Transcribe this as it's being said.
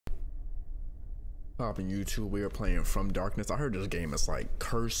Hopping YouTube, we were playing From Darkness. I heard this game is like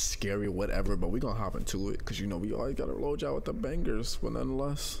cursed, scary, whatever, but we gonna hop into it because you know we always gotta load y'all with the bangers. But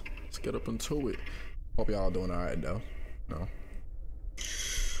nonetheless, let's get up into it. Hope y'all doing alright though. No.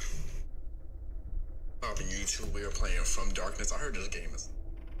 Hopping YouTube, we were playing From Darkness. I heard this game is.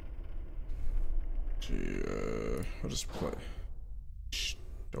 I'll just play.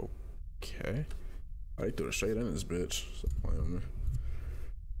 Okay. I threw it straight in this bitch.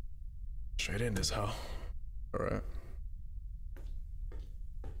 Straight in this hoe. Alright.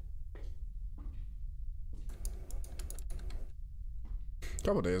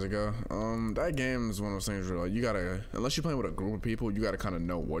 Couple days ago. That game is one of those things where like you gotta, unless you're playing with a group of people, you gotta kind of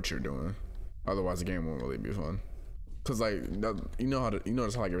know what you're doing. Otherwise the game won't really be fun. Cause like you know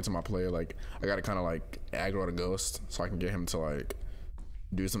that's how like every time I play, like I gotta kind of like aggro the ghost so I can get him to like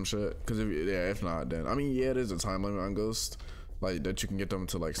do some shit. Cause if not, then I mean yeah, there's a time limit on ghost. Like that you can get them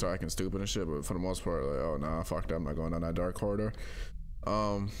to like start acting stupid and shit, but for the most part, like, oh nah, fuck that, I'm not going down that dark corridor.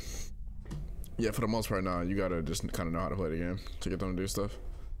 Yeah, for the most part, nah, you gotta just kind of know how to play the game to get them to do stuff.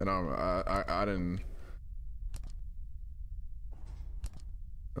 And I didn't.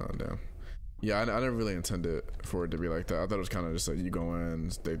 Oh damn. Yeah, I never really intended for it to be like that. I thought it was kind of just like you go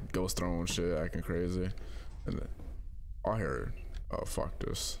in, they ghost throwing shit, acting crazy, and then, I hear, oh fuck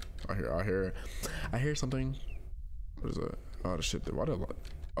this, I hear something. What is that? Oh, this shit. Why did I?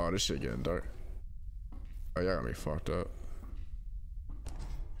 Oh, this shit getting dark. Oh, y'all got me fucked up.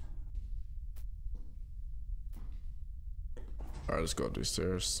 All right, let's go up these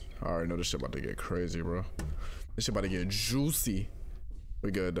stairs. I already know this shit about to get crazy, bro. This shit about to get juicy. We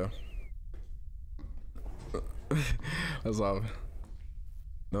good though. That's all.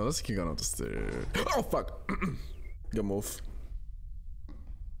 No, let's keep going up the stairs. Oh fuck. Good move.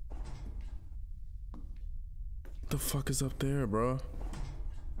 The fuck is up there, bro?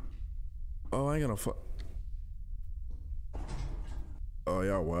 Oh, I ain't gonna fuck. Oh,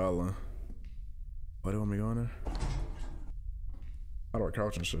 y'all wildin'. Why do they want me going there? How do I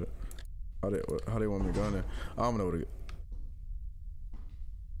crouch and shit? How they want me going there? I don't know what to get.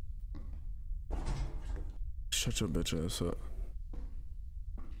 Shut your bitch ass up.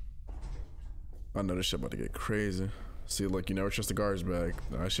 I know this shit about to get crazy. See, look, you never trust the garbage bag.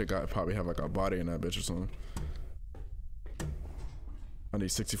 That shit probably have like a body in that bitch or something. I need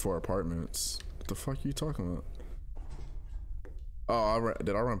 64 apartments. What the fuck are you talking about? Oh,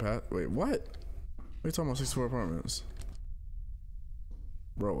 did I run past? Wait, what? What are you talking about 64 apartments?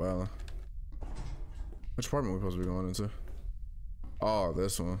 Bro, wow. Which apartment are we supposed to be going into? Oh,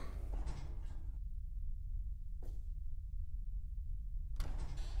 this one.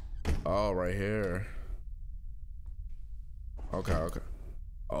 Oh, right here. Okay, okay.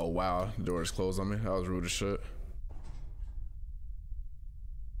 Oh, wow. The door is closed on me. That was rude as shit.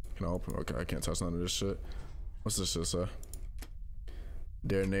 Can I open? Okay, I can't touch none of this shit. What's this shit say?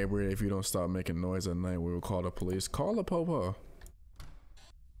 Dear neighbor, if you don't stop making noise at night, we will call the police. Call the popo.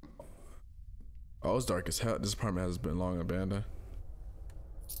 Oh, it's dark as hell. This apartment has been long abandoned.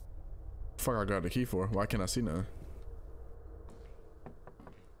 Fuck, I got the key for. Why can't I see nothing?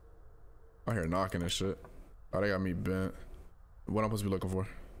 I hear knocking and shit. Oh, they got me bent. What I'm supposed to be looking for?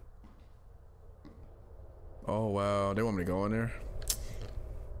 Oh wow, they want me to go in there.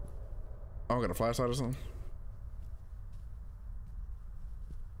 I don't got a flashlight or something.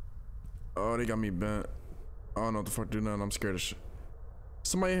 Oh, they got me bent. I don't know what the fuck to do now. I'm scared of shit.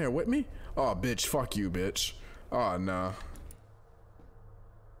 Somebody in here with me? Oh, bitch. Fuck you, bitch. Oh, nah.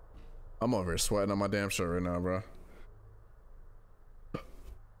 I'm over here sweating on my damn shirt right now, bro.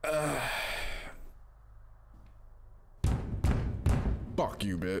 Fuck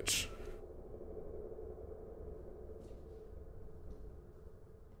you, bitch.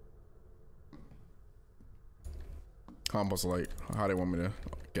 Almost like how they want me to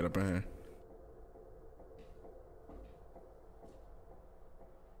get up in here.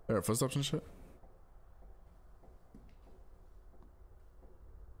 There are footsteps and shit.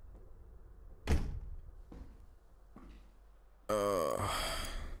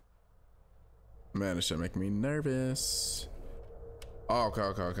 Man, this shit make me nervous. Oh,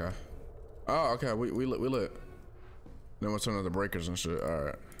 okay. Oh, okay, we lit. Then we'll turn on the breakers and shit. All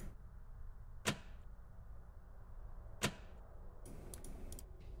right.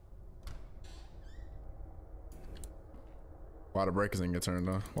 Why the breakers didn't get turned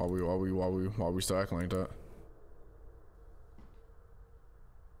on? While we still acting like that?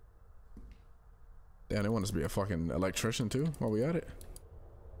 Damn, they want us to be a fucking electrician too while we at it.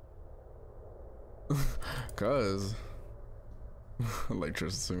 Cause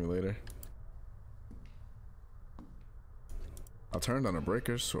electrician simulator. I turned on the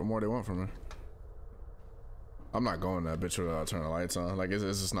breakers. What more they want from me? I'm not going that bitch without turning the lights on. Like it's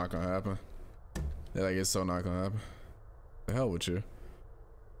just not gonna happen. Yeah, like it's so not gonna happen. The hell with you.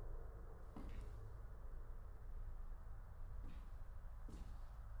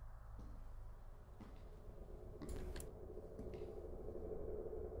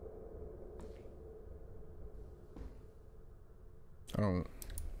 I don't.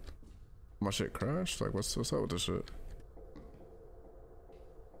 My shit crashed. Like what's up with this shit?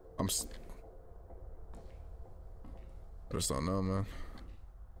 I just don't know, man.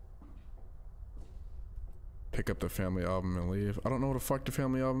 Pick up the family album and leave. I don't know what the fuck the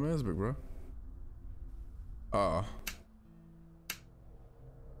family album is, big bro. Oh,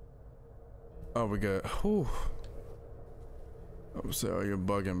 we good. Whew. I'm saying, oh, you're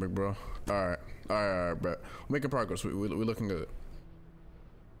bugging, big bro. All right, bet. We're making progress. We looking good.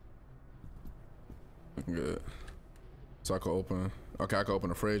 Looking good. So I can open. Okay, I can open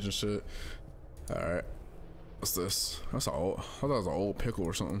the fridge and shit. All right. What's this? That's an old. I thought it was an old pickle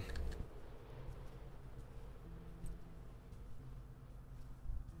or something.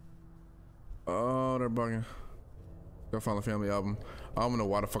 Oh, they're bugging. Gotta find the family album. I don't know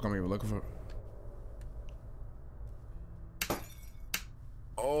why the fuck I'm even looking for.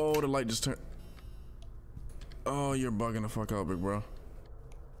 Oh, the light just turned. Oh, you're bugging the fuck out, big bro.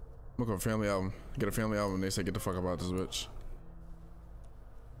 Look up family album. Get a family album. They say get the fuck about this bitch.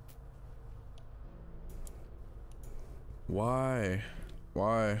 Why?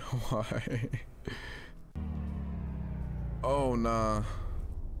 Why? Why? Oh nah.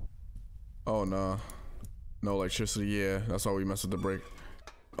 Oh nah. No electricity. Yeah, that's why we messed with the break.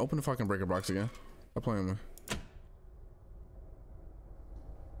 Open the fucking breaker box again. Stop playing with me.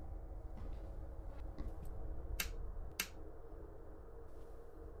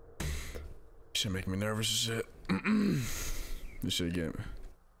 Shit make me nervous as shit. This shit get me.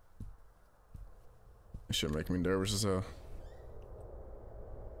 This shit make me nervous as hell.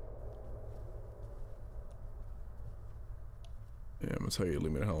 Yeah, I'm gonna tell you,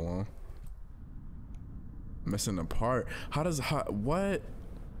 leave me the hell alone. Missing the part. How does what?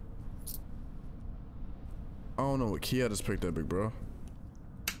 I don't know what key I just picked up, big bro.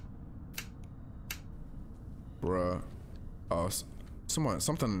 Bruh. Oh,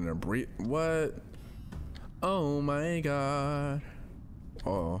 something in there. What? Oh my god.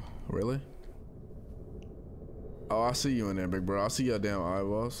 Oh, really? Oh, I see you in there, big bro. I see your damn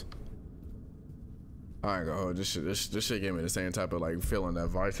eyeballs. I ain't gonna hold this shit. This shit gave me the same type of like feeling that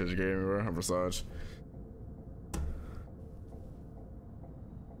Visage gave me, bro. Visage.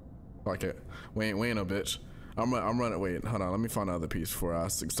 Like it. We ain't no bitch. I'm running. Wait, hold on. Let me find another piece before I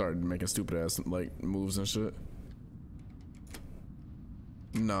start making stupid ass like moves and shit.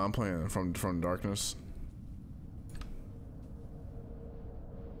 No, I'm playing from darkness.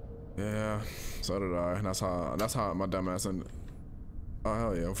 Yeah, so did I. That's how my dumb ass ended. Oh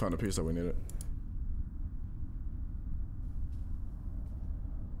hell yeah, we found a piece that we needed.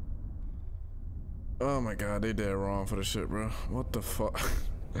 Oh my god, they dead wrong for the shit, bro. What the fuck?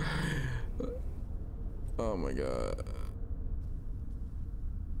 Oh my god.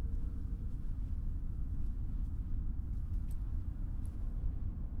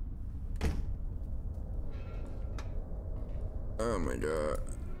 Oh my god.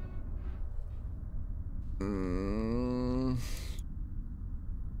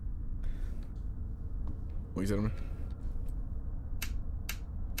 What you said to me?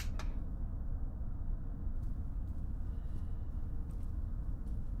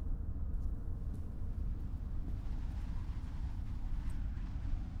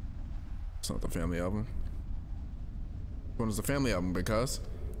 It's not the family album. When is the family album? Because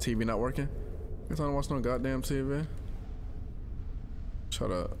TV not working? You don't watch no goddamn TV? Shut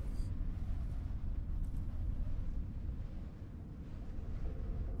up.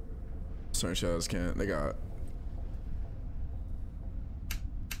 Certain shadows can't. They got.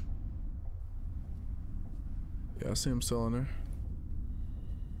 Yeah, I see him still in there.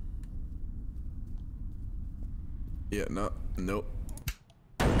 Yeah, no, nope.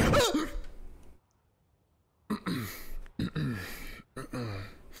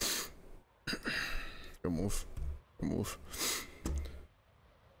 Good move. Good move.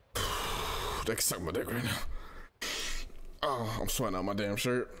 They can suck my dick right now. Oh, I'm sweating out my damn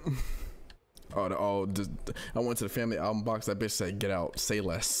shirt. I went to the family album box. That bitch said, "Get out. Say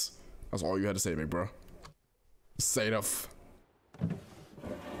less." That's all you had to say, big bro. Say enough.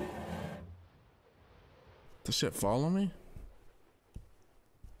 This shit fall on me?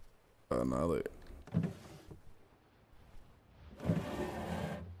 No, look.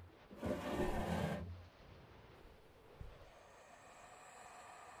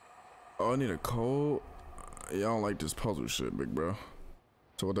 Oh, I need a code. I don't like this puzzle shit, big bro.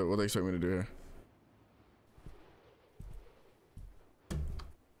 So what they expect me to do here?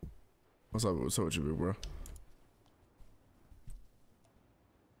 What's up with you, big bro?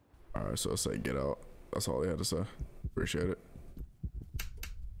 Alright, so say get out. That's all they had to say. Appreciate it.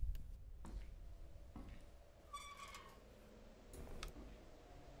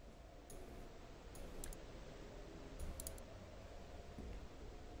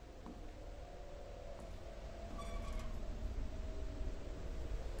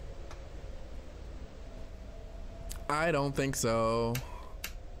 I don't think so.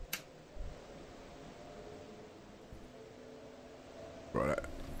 Bro, that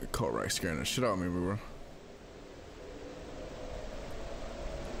coat rack scaring the shit out of me, bro.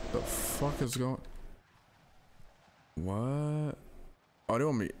 The fuck is going? What? Oh, they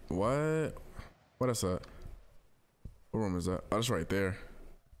want me. What? What is that? What room is that? Oh, that's right there.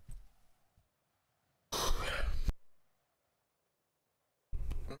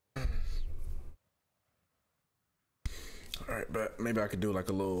 All right, but maybe I could do like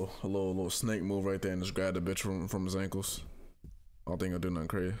a little snake move right there and just grab the bitch from his ankles. I don't think I'll do nothing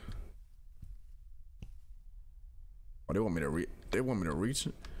crazy. Oh, they want me to reach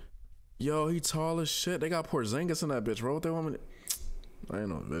it. Yo, he tall as shit. They got Porzingis in that bitch, bro. What they want me to? I ain't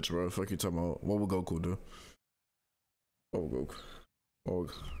no bitch, bro. Fuck you talking about. What would Goku do? What would Goku? What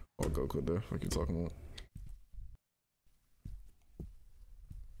would Goku do? Fuck you talking about?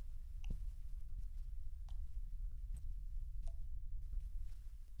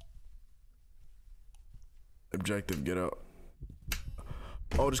 Objective, get out.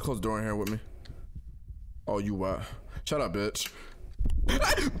 Oh, just close the door in here with me. Oh, you what? Shut up, bitch.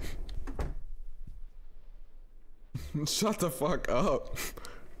 Shut the fuck up.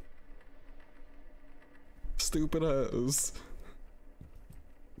 Stupid ass.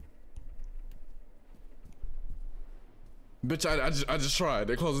 Bitch, I just tried.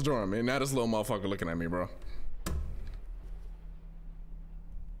 They closed the door on me. Now this little motherfucker looking at me, bro.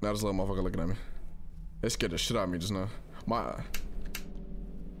 Now this little motherfucker looking at me. They scared the shit out of me just now.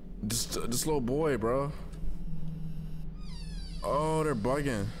 This little boy, bro. Oh, they're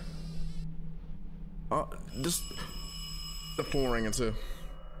bugging. Oh, the phone ringing too.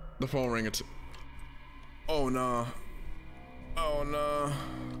 The phone ringing too. Oh nah. Oh nah.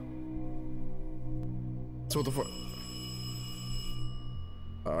 So what the fuck?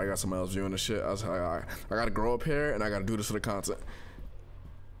 Oh, I got somebody else viewing this shit. I gotta grow up here and I gotta do this for the content.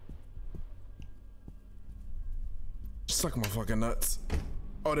 Suck my fucking nuts.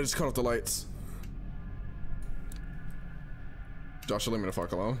 Oh, they just cut off the lights. Josh, leave me the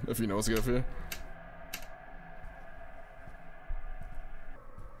fuck alone if you know what's good for you.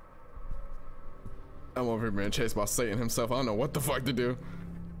 I'm over here being chased by Satan himself. I don't know what the fuck to do.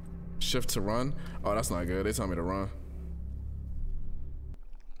 Shift to run. Oh, that's not good. They tell me to run.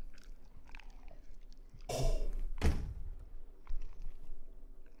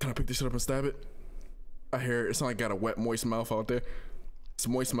 Can I pick this shit up and stab it? I hear it. It's not like got a wet, moist mouth out there. It's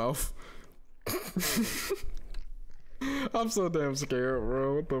moist mouth. I'm so damn scared,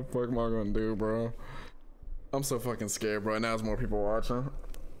 bro. What the fuck am I gonna do, bro? I'm so fucking scared, bro. Now there's more people watching.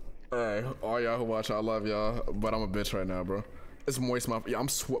 Hey, all y'all who watch, I love y'all, but I'm a bitch right now, bro. It's moist mouth. Yeah, I'm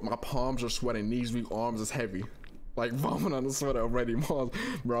sweat. My palms are sweating. Knees weak. Arms is heavy. Like vomit on the sweat already, bro.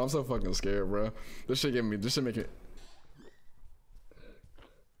 I'm so fucking scared, bro. This shit make it.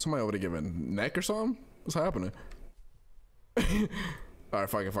 Somebody over there giving neck or something? What's happening? Alright,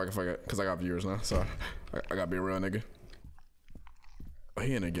 fuck it. Cause I got viewers now, so I gotta be a real nigga. Oh,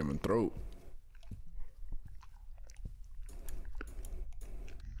 he in there giving throat.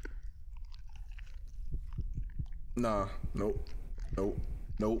 Nah, nope.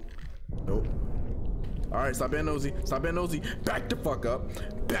 Alright, stop being nosy. Back the fuck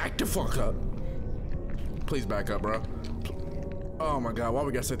up. Please back up, bro. Oh my god, why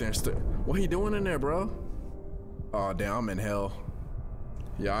we gotta sit there and what he doing in there, bro? Oh damn, I'm in hell.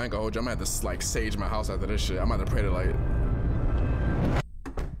 Yeah, I ain't gonna hold you. I'm gonna have to like sage my house after this shit. I'm gonna have to pray to like.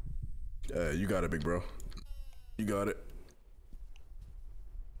 You got it, big bro. You got it.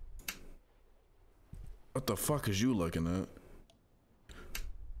 What the fuck is you looking at?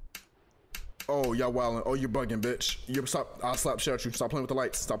 Oh, y'all wildin'. Oh, you're bugging, bitch. You stop. I'll slap shit at you. Stop playing with the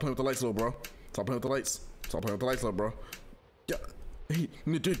lights. Stop playing with the lights, little bro. Stop playing with the lights. Little bro. Yeah.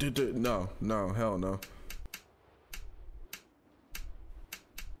 No, hell no.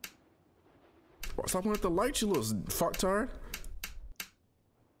 Stop playing with the lights, you little fucktard.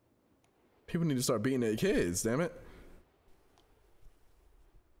 People need to start beating their kids, damn it.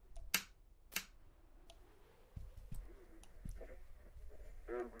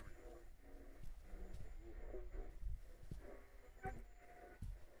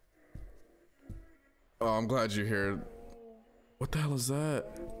 Oh, I'm glad you're here. What the hell is that?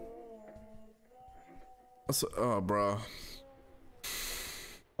 Oh, bro.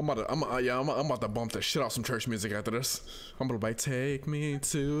 I'm about to bump the shit out some church music after this. I'm gonna like take me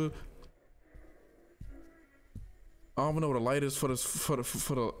to. I don't even know what the light is for this for the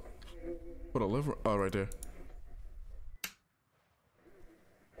liver. Oh, right there.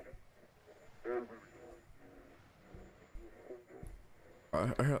 I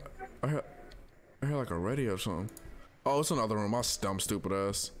hear like a radio or something. Oh, it's another room. My dumb stupid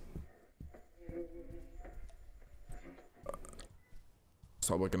ass.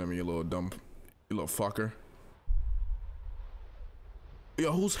 Stop looking at me, you little dumb, you little fucker.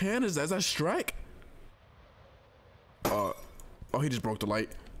 Yo, whose hand is that? Is that Strike? Oh, he just broke the light.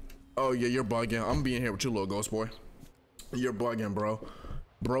 Oh yeah, you're bugging. I'm being here with you, little ghost boy. You're bugging, bro.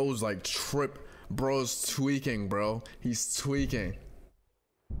 Bro's like Bro's tweaking, bro. He's tweaking.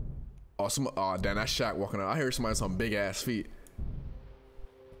 Oh, damn, that's Shaq walking out. I hear somebody with some big ass feet.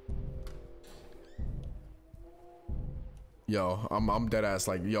 Yo, I'm dead ass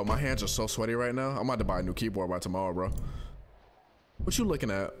like, yo, my hands are so sweaty right now. I'm about to buy a new keyboard by tomorrow, bro. What you looking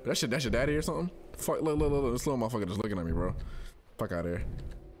at? That's your daddy or something? Fuck, look, this little motherfucker just looking at me, bro. Fuck out of here.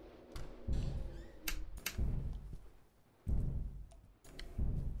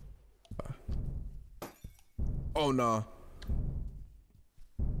 Oh, nah.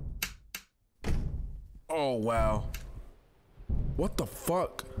 Oh, wow. What the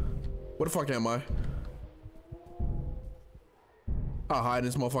fuck? What the fuck am I? I'll hide in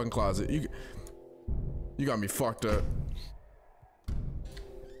this motherfucking closet. You got me fucked up.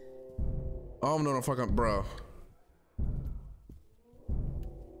 I don't know the fucking bro.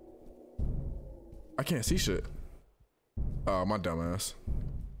 I can't see shit. Oh, my dumb ass.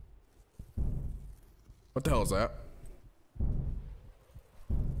 What the hell is that?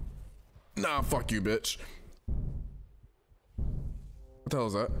 Nah, fuck you, bitch. What the hell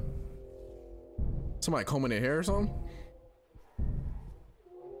is that? Somebody combing their hair or something?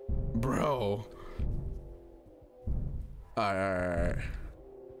 Bro. Alright.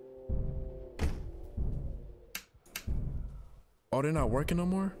 Oh, they're not working no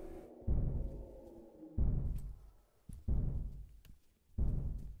more?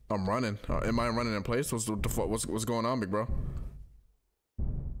 I'm running. Am I running in place? What's going on, big bro?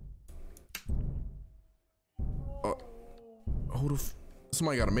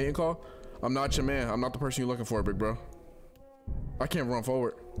 Somebody got a mating call? I'm not your man. I'm not the person you're looking for, big bro. I can't run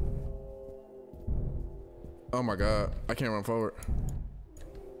forward. Oh my god, I can't run forward.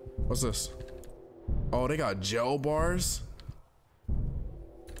 What's this? Oh, they got gel bars?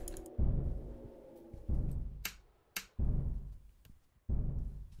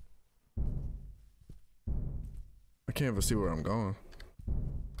 I can't even see where I'm going.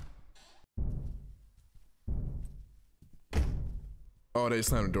 Oh, they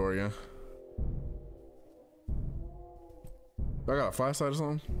slammed the door again. I got a flashlight or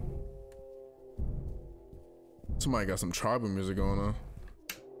something? Somebody got some tribal music going on.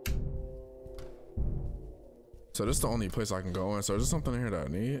 So this is the only place I can go in. So is there something in here that I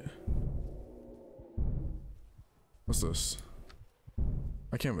need? What's this?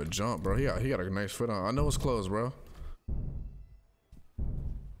 I can't even jump, bro. He got a nice foot on. I know it's closed, bro.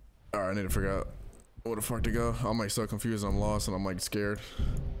 Alright, I need to figure out where the fuck to go. I'm like so confused. I'm lost and I'm like scared.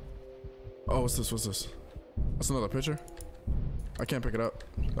 Oh, what's this? What's this? That's another picture? I can't pick it up.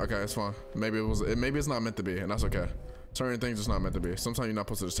 Okay, it's fine. Maybe maybe it's not meant to be, and that's okay. Certain things it's not meant to be. Sometimes you're not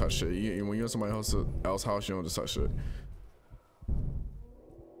supposed to just touch shit. When you're in somebody else's house, you don't just touch shit.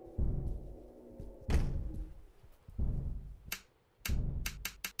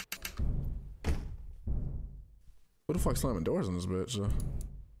 What the fuck slamming doors in this bitch?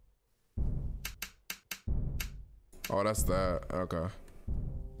 Oh, that's that. Okay.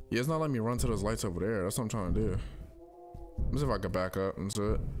 Yeah, it's not letting me run to those lights over there. That's what I'm trying to do. Let me see if I can back up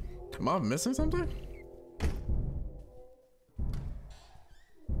into it. Am I missing something?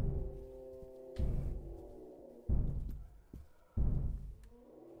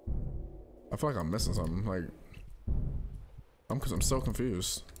 I feel like I'm missing something. Like, I'm so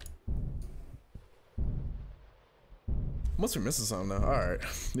confused. Must be missing something now. All right.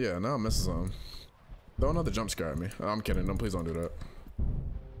 Yeah, now I'm missing something. Throw another jump scare at me. Oh, I'm kidding. No, please don't do that.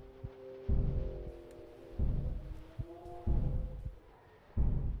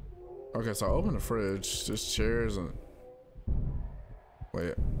 Okay, so I open the fridge. Just chairs and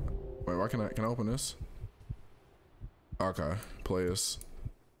wait. Why can I open this? Okay, players.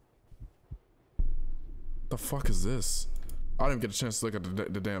 The fuck is this? I didn't even get a chance to look at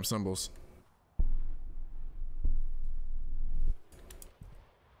the damn symbols.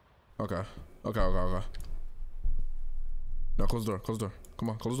 Okay. Okay, okay, okay. Now close the door. Close the door. Come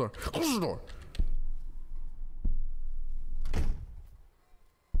on, close the door. Close the door.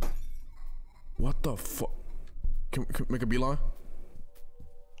 What the fuck? Can we make a beeline?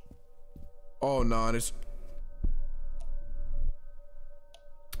 Oh, nah, it's...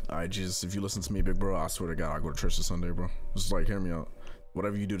 Alright, Jesus, if you listen to me, big bro, I swear to God, I'll go to church this Sunday, bro. Just like, hear me out.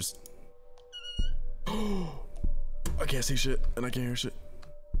 Whatever you do, just... I can't see shit, and I can't hear shit.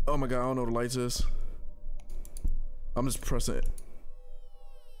 Oh my God, I don't know what the lights is. I'm just pressing it.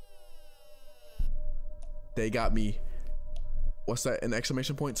 They got me. What's that in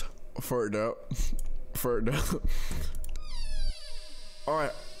exclamation points? Further up. Further up.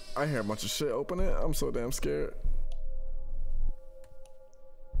 Alright, I hear a bunch of shit open it. I'm so damn scared.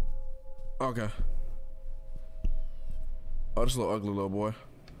 Okay. Oh, this little ugly little boy.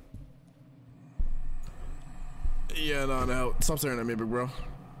 Yeah, no. Stop staring at me, big bro.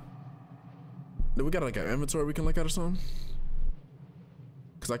 Do we got like an inventory we can look at or something?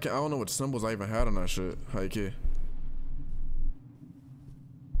 Cause I don't know what symbols I even had on that shit. How you kid?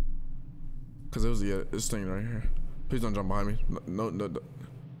 Cause it was this thing right here. Please don't jump behind me. No.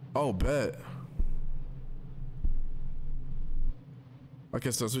 Oh, bet.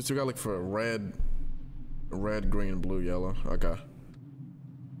 Okay, so we still gotta look for a red, green, blue, yellow. Okay.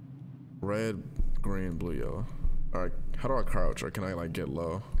 Red, green, blue, yellow. All right. How do I crouch, or can I like get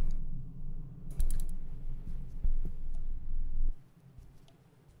low?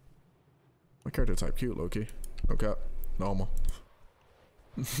 My character type cute, low-key. Okay. Normal.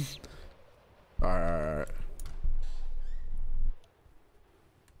 Alright.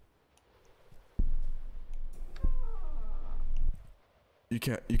 You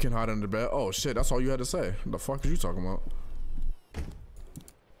can't hide under the bed. Oh shit, that's all you had to say. The fuck are you talking about?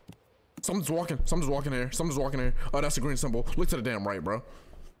 Something's walking here. Oh, that's a green symbol. Look to the damn right, bro.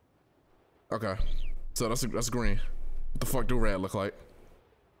 Okay. So that's green. What the fuck do red look like?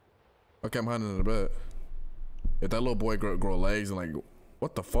 Okay, I'm hiding in the bed. If that little boy grow legs and like,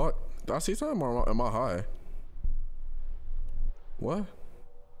 what the fuck? Did I see something or am I high? What?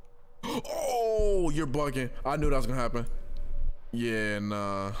 Oh, you're bugging. I knew that was gonna happen. Yeah,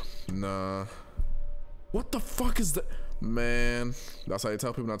 nah. What the fuck is that? Man, that's how you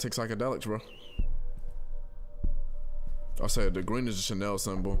tell people not to take psychedelics, bro. I said the green is a Chanel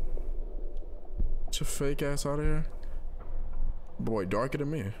symbol. Get your fake ass out of here. Boy, darker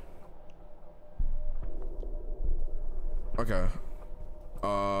than me. Okay.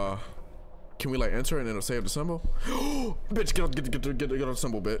 Can we like enter and it'll save the symbol? Bitch, get on the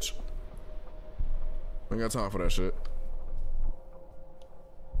symbol, bitch. I ain't got time for that shit.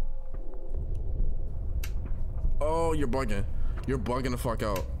 Oh, you're bugging. You're bugging the fuck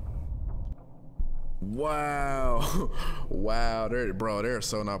out. Wow. Wow, they're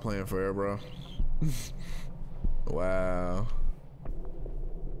so not playing fair, bro. Wow.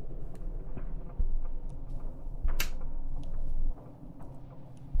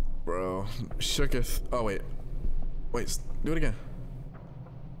 Bro, shooketh. Oh wait, do it again.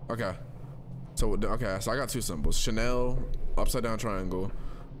 Okay, so I got two symbols: Chanel, upside down triangle,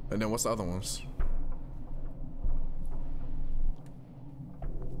 and then what's the other ones?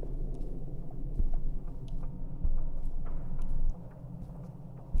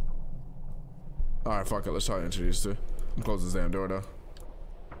 All right, fuck it. Let's try to enter these two. I'm closing this damn door though.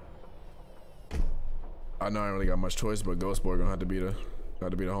 I know I ain't really got much choice, but Ghost Boy gonna have to be the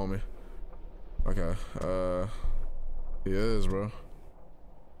homie. Okay, he is, bro.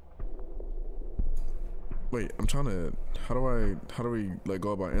 Wait, I'm trying to, how do we like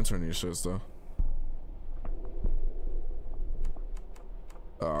go about entering these shits though?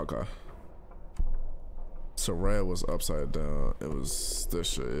 Oh, okay. So red was upside down, it was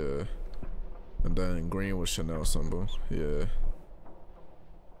this shit, yeah. And then green was Chanel symbol, yeah.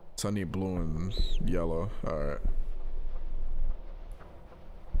 So I need blue and yellow, all right.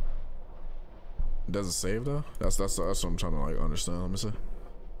 Does it save though? That's what I'm trying to like understand. Let me see.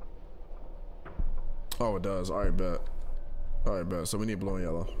 Oh, it does. All right, bet. So we need blue and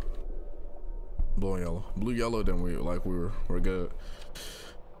yellow. Blue, yellow. Then we're good.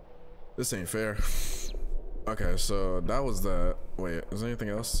 This ain't fair. Okay, so that was that. Wait, is there anything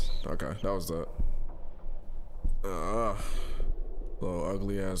else? Okay, that was that. Little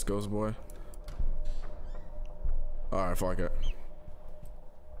ugly ass ghost boy. All right, fuck it.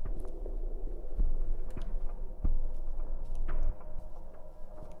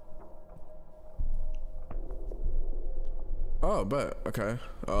 Oh, bet. Okay.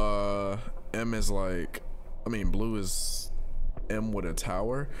 M is like, I mean, blue is M with a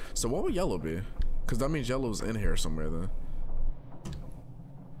tower. So what would yellow be? Because that means yellow's in here somewhere then.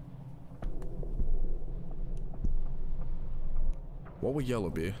 What would yellow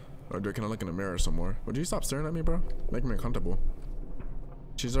be? Or can I look in the mirror somewhere? Would you stop staring at me, bro? Make me uncomfortable.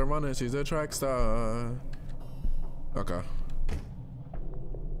 She's a runner, she's a track star. Okay.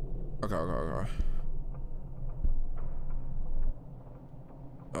 Okay.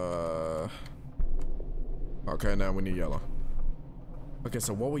 Okay, now we need yellow. Okay,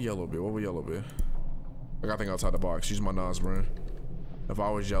 so what would yellow be? What would yellow be? I gotta think outside the box. Use my Nas brain. If I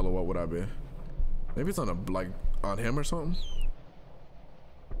was yellow, what would I be? Maybe it's on a, like, on him or something?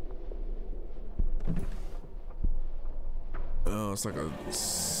 Oh, it's like a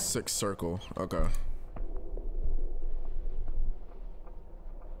 6 circle. Okay.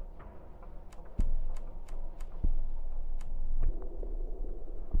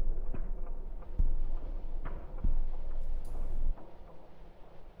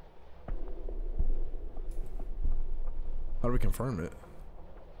 How do we confirm it?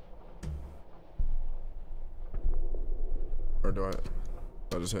 Or do I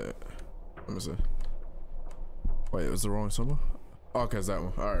just hit it? Let me see. Wait, it was the wrong symbol? Oh, okay, it's that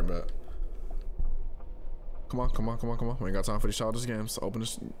one. Alright, bet. Come on. We ain't got time for these childish games. Open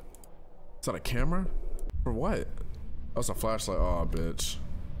this. Is that a camera? For what? That's a flashlight. Oh, bitch.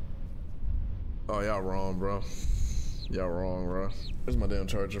 Oh, y'all wrong, bro. Y'all wrong, bro. Where's my damn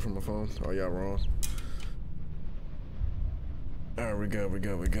charger from my phone? Oh, y'all wrong. Alright, we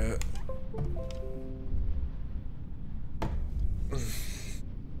good.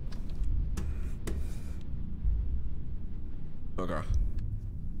 Okay.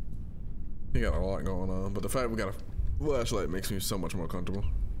 You got a lot going on, but the fact we got a flashlight makes me so much more comfortable.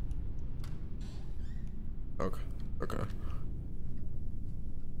 Okay.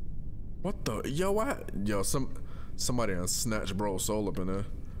 What the? Yo, what? Yo, somebody done snatched bro's soul up in there.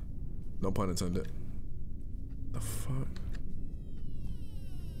 No pun intended. The fuck?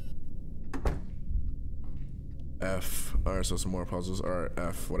 F. Alright, so some more puzzles. Alright,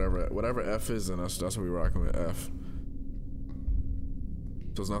 F. Whatever F is, and that's what we rocking with. F.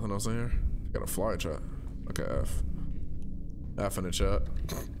 So there's nothing else in here? Got a fly chat. Okay, F. F in the chat.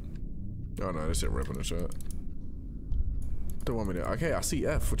 Oh no, they said rip in the chat. What do you want me to do? Okay, I see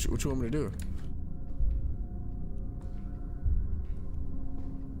F. What you want me to do?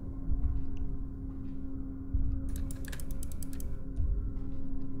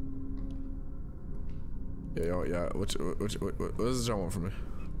 Yeah. What does y'all want from me?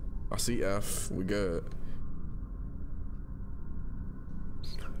 I see F. We good.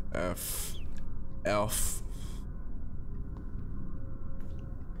 F.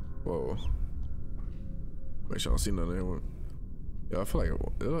 Whoa. Make sure I don't see nothing there. Yo, I feel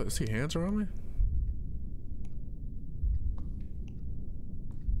like, see hands around me?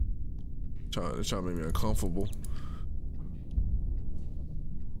 They're trying to make me uncomfortable.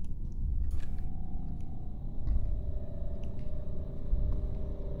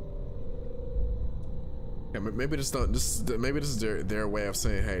 Yeah, maybe this is their way of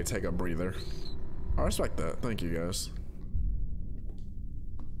saying, hey, take a breather. I respect that. Thank you, guys.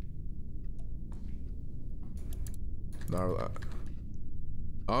 No,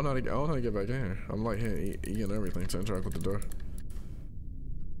 I don't know how to get back in here. I'm like here eating everything to interact with the door.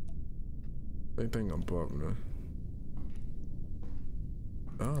 Same thing above, man.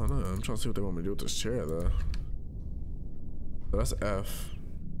 I don't know. I'm trying to see what they want me to do with this chair, though. So that's F.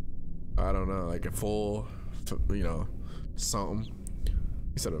 I don't know, like a full, you know, something.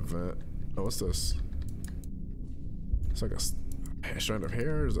 He said event. Oh, what's this? It's like a strand of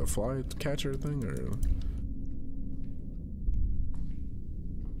hair. Is it a fly catcher thing or?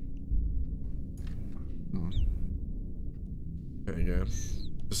 Okay, again.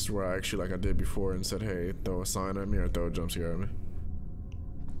 This is where I actually, like I did before, and said, hey, throw a sign at me or throw a jump scare at me.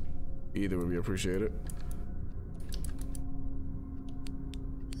 Either would be appreciated.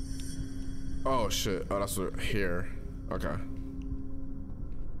 Oh shit. Oh, that's what here. Okay.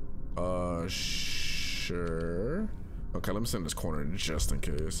 Sure. Okay, let me sit in this corner just in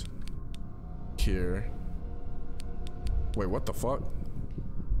case. Here. Wait, what the fuck?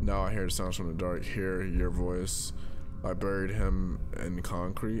 Now I hear the sounds from the dark. Hear your voice. I buried him in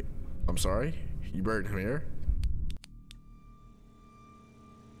concrete. I'm sorry? You buried him here?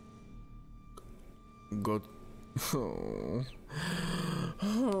 Go. Oh.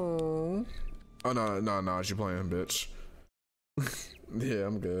 Oh. Oh no, she playing, bitch. Yeah,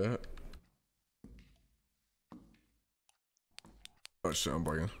 I'm good. Oh shit, I'm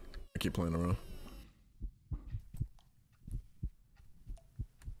bugging. I keep playing around.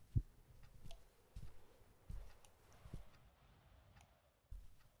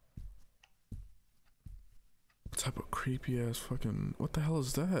 What type of creepy ass fucking, what the hell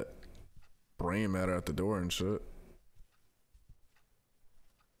is that? Brain matter at the door and shit.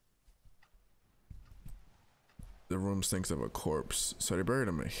 The room stinks of a corpse. So they buried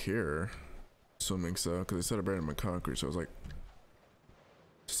him in here. Assuming so, because they said they buried him in concrete. So I was like,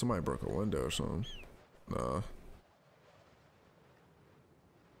 somebody broke a window or something. Nah.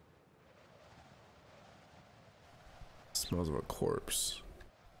 Smells of a corpse.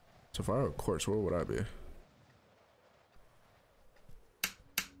 So if I were a corpse, where would I be?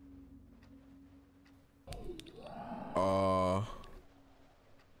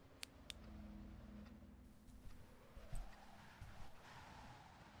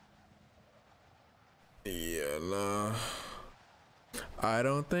 Yeah, nah. I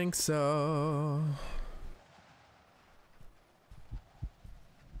don't think so.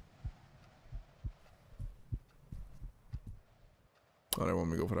 Oh, they want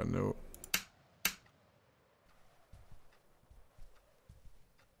me to go for that note.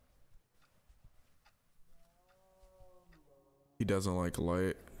 He doesn't like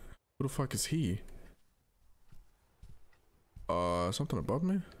light. Who the fuck is he? Something above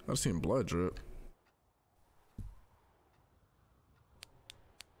me? I've seen blood drip.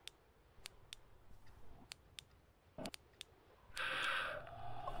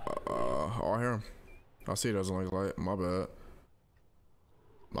 Oh, I hear him. I see he doesn't like light. My bad.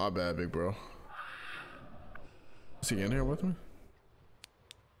 My bad, big bro. Is he in here with me?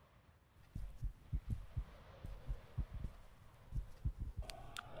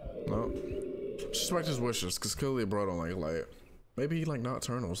 No. Just respect his wishes, because clearly bro don't like light. Maybe he like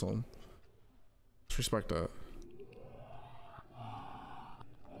nocturnal or something. Just respect that.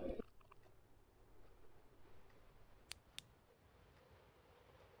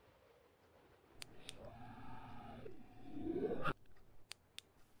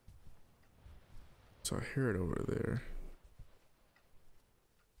 So I hear it over there.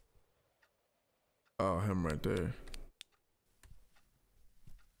 Oh, him right there.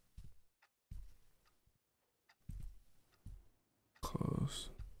 Close.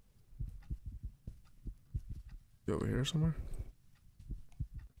 You over here somewhere?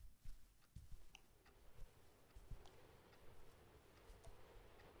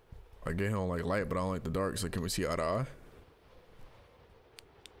 I get him don't like light, but I don't like the dark, so can we see eye to eye?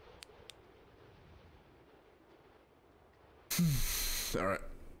 Alright.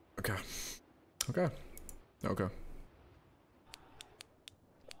 Okay. Okay. Okay.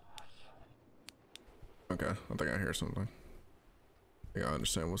 Okay. I think I hear something. I think I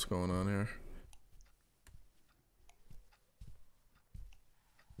understand what's going on here.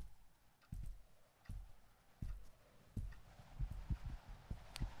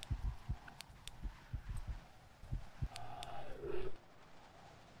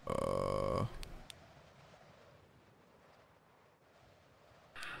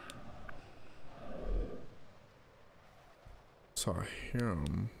 So I hear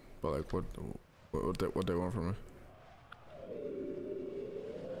him, but like what they want from me?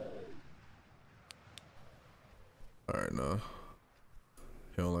 Alright, no.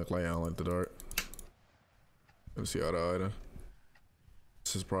 He don't like light, I don't like the dark. Let's see eye to eye then.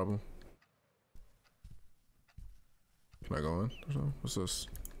 What's his problem? Can I go in or something? What's this?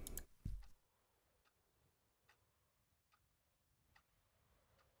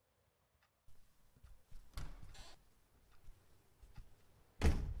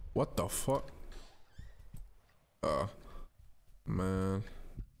 What the fuck? Man.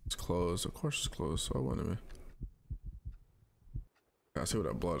 It's closed. Of course it's closed, so I wouldn't be. I see where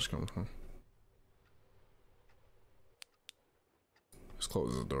that blood is coming from. Let's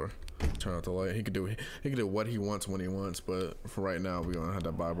close the door. Turn out the light. He could do what he wants when he wants, but for right now we're gonna have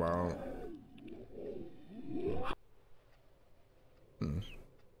to buy our own.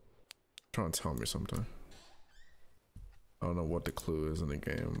 Trying to tell me something. I don't know what the clue is in the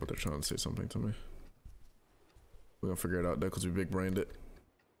game, but they're trying to say something to me. We're gonna figure it out though, because we big brained it.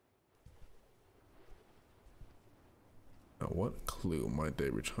 Now, what clue might they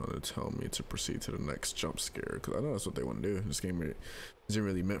be trying to tell me to proceed to the next jump scare? Because I know that's what they want to do. This game isn't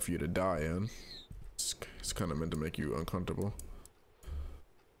really meant for you to die in. It's kind of meant to make you uncomfortable.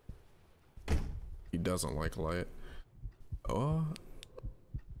 He doesn't like light. Oh.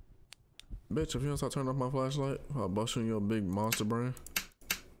 Bitch, if you don't start turning off my flashlight, I'll bust you in your big monster brain.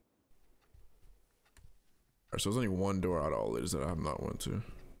 Alright, so there's only one door out of all these that I have not went to.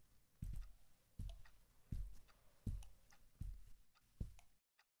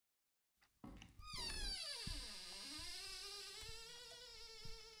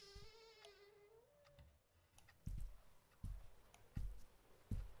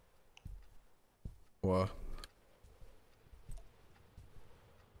 What?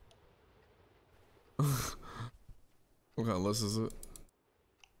 What kind of list is it?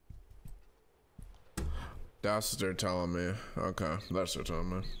 That's what they're telling me. Okay, that's what they're telling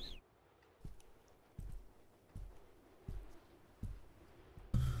me.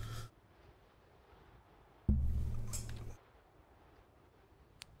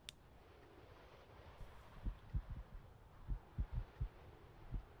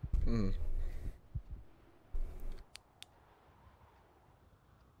 Mm.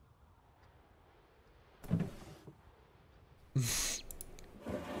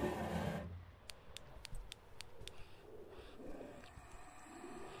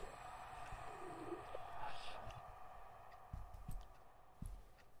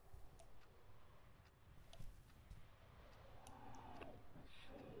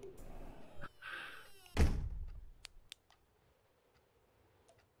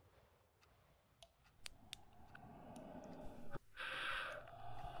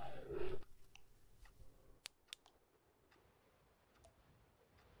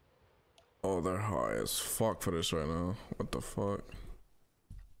 Oh, they're high as fuck for this right now. What the fuck?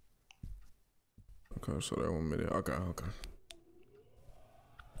 Okay, so that 1 minute. Okay, okay.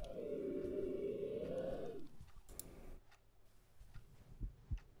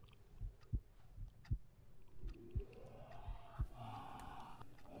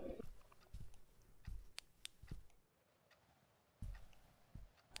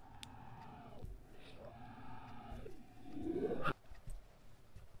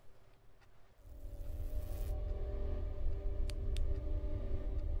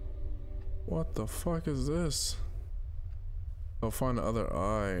 What the fuck is this? I'll find the other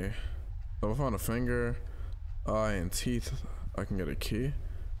eye. I'll find a finger, eye, and teeth. I can get a key.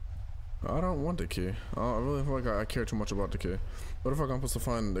 I don't want the key. I really feel like I care too much about the key. What the fuck I'm supposed to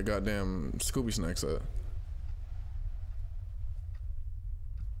find the goddamn Scooby snacks at?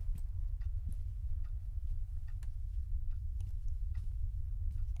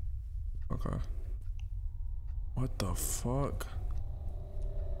 Okay. What the fuck?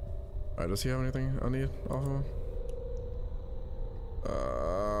 Alright, does he have anything I need off of him?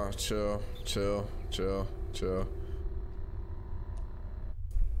 Chill, chill, chill, chill.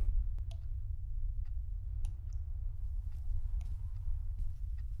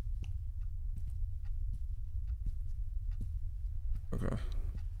 Okay.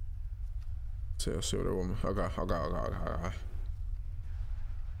 See what a woman. Okay.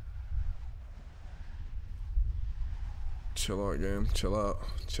 Chill out, game. Chill out.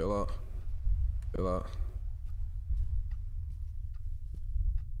 Chill out. Chill out.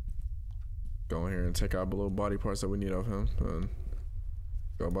 Go in here and take out the little body parts that we need of him and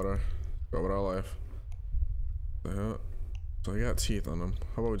go about our life. The hell? So he got teeth on him.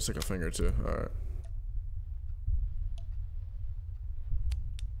 How about we just take a finger too? Alright.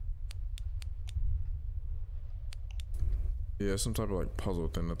 Yeah, some type of like puzzle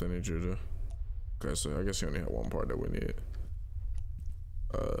thing that they need you to do. Okay, so I guess you only have one part that we need.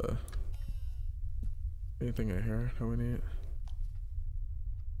 Anything in here that we need?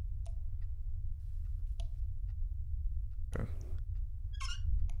 Okay.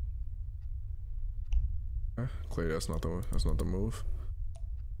 Clay, that's not the move.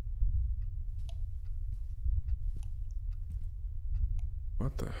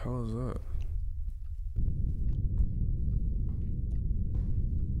 What the hell is that?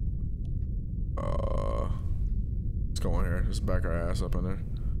 Let's go in here. Let's back our ass up in there.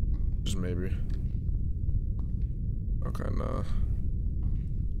 Just maybe. Okay, nah.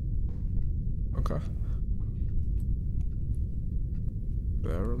 Okay.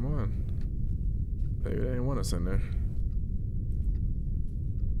 Never mind. Maybe they didn't want us in there.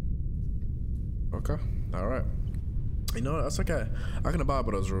 Okay. Alright. You know what? That's okay. I can abide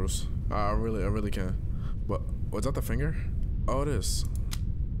by those rules. I really can. But was that the finger? Oh, it is.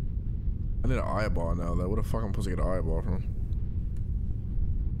 I need an eyeball now though. Where the fuck am I supposed to get an eyeball from?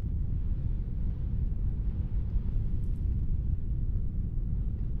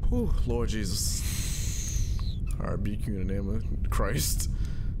 Whew, Lord Jesus. I rebuke you in the name of Christ.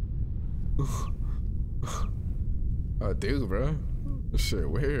 I do, bro. This shit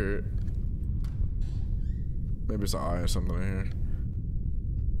weird. Maybe it's an eye or something in here.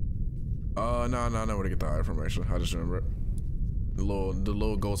 No, I know where to get the eye from actually. I just remember it. The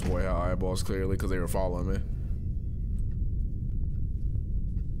little ghost boy had eyeballs clearly because they were following me.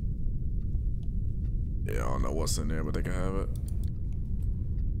 Yeah, I don't know what's in there, but they can have it.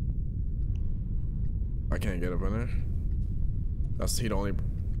 I can't get up in there. That's he the only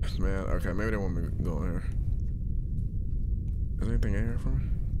man. Okay, maybe they want me to go in here. Is there anything in here for me?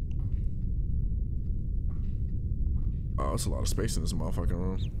 Oh, it's a lot of space in this motherfucking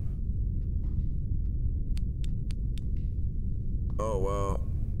room. Oh well.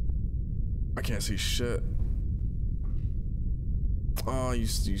 I can't see shit. Oh, you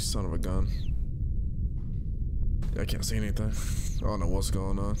son of a gun. I can't see anything. I don't know what's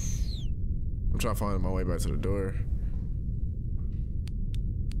going on. I'm trying to find my way back to the door.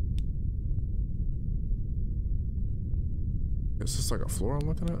 Is this like a floor I'm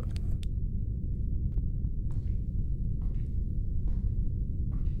looking at?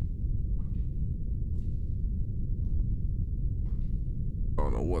 I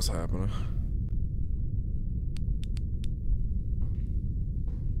don't know what's happening.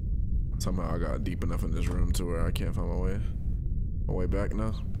 Somehow I got deep enough in this room to where I can't find my way back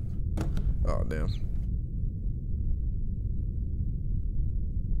now. Oh damn.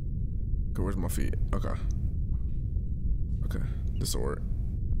 Okay, where's my feet? Okay. Okay, this'll work.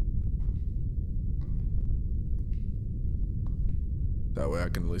 That way I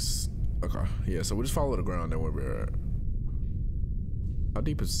can at least. Okay, yeah. So we just follow the ground, then we'll be alright. How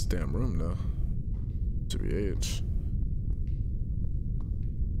deep is this damn room though? To be age.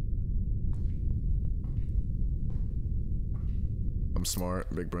 I'm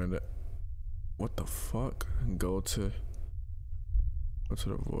smart, big branded. What the fuck? Go to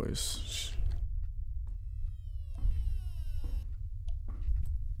the voice.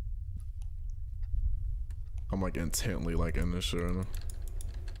 I'm like intently like in this shit right now.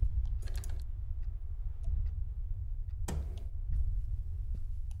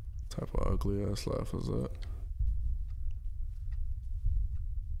 Type of ugly ass laugh is that?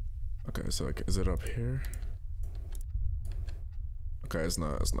 Okay, so like, is it up here? Okay, it's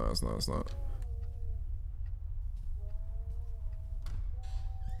not.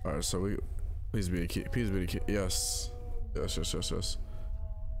 Alright, so we please be a key. Please be a key. Yes. Yes.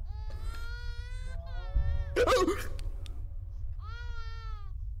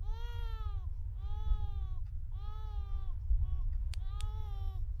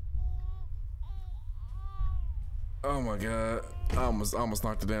 Oh my god. I almost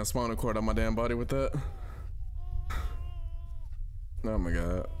knocked the damn spinal cord out my damn body with that. Oh my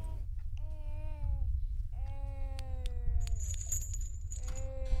god.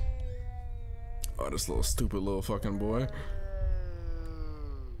 Oh, this little stupid little fucking boy.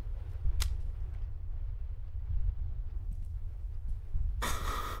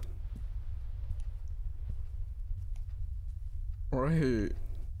 Right.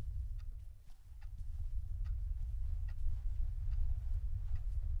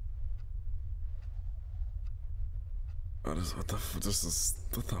 Oh, what the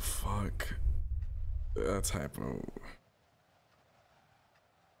fuck? That type of.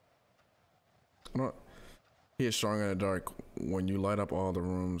 He is strong in the dark. When you light up all the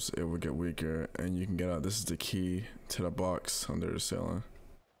rooms, it will get weaker, and you can get out. This is the key to the box under the ceiling.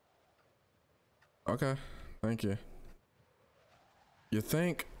 Okay, thank you. You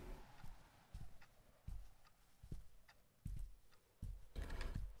think?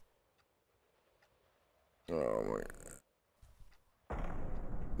 Oh my.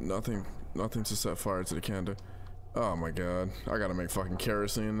 Nothing to set fire to the candle. Oh my god. I gotta make fucking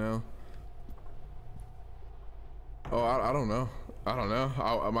kerosene now. Oh, I don't know. I don't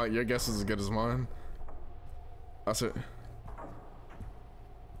know. Your guess is as good as mine. That's it.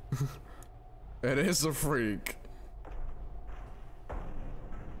 It is a freak.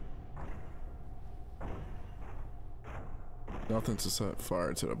 Nothing to set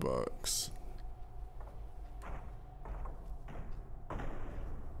fire to the box.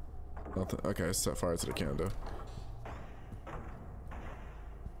 Nothing. Okay, set fire to the candle.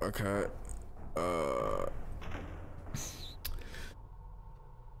 Okay.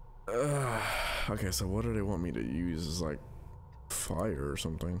 Okay, so what do they want me to use? Is like fire or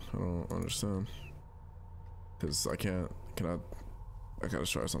something? I don't understand. Cause I can't. I gotta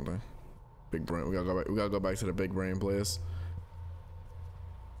try something. Big brain. We gotta go back to the big brain place.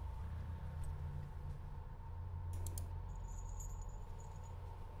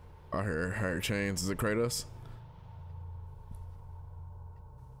 I hear chains. Is it Kratos?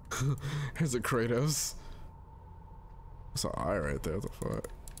 Is it Kratos? That's an eye right there. What the fuck?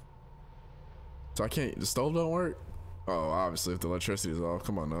 So I can't. The stove don't work? Oh, obviously if the electricity is off.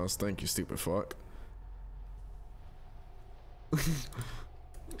 Come on now. Thank you, stupid fuck.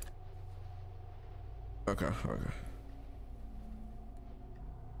 Okay.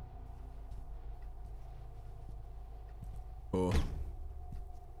 Oh.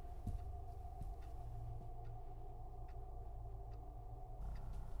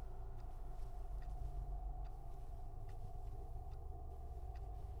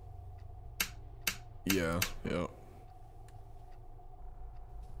 Yeah.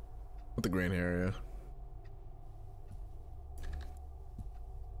 With the green hair,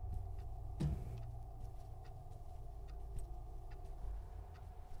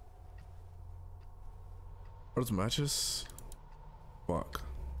 Are those matches? Fuck.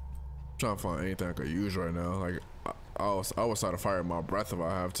 I'm trying to find anything I could use right now. Like, I will start a fire in my breath if I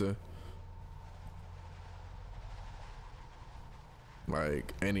have to.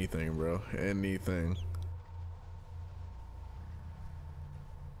 Like, anything, bro. Anything.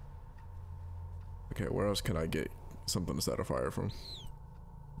 Okay, where else can I get something to start a fire from?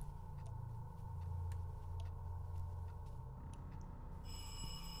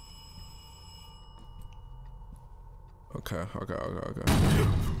 Okay.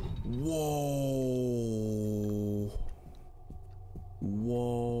 Whoa.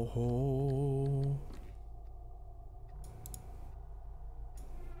 Whoa.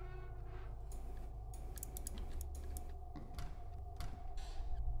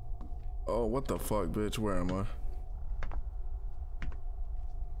 Oh, what the fuck, bitch? Where am I?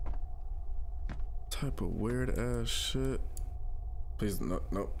 Type of weird ass shit. Please, no.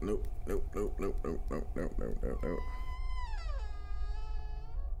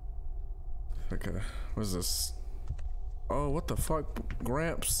 Okay, what's this? Oh, what the fuck,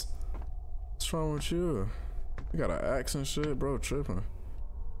 Gramps? What's wrong with you? You got an axe and shit, bro, tripping.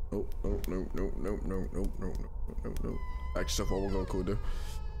 Nope. Actually, stuff what we'll Goku do.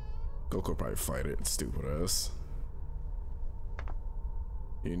 Goku probably fight it, stupid ass.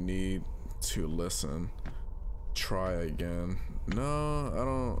 You need to listen. Try again. No, I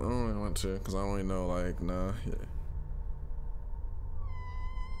don't really want to, because I don't really know, like, nah. Yeah.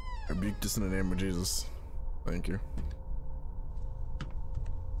 Rebuke this in the name of Jesus. Thank you.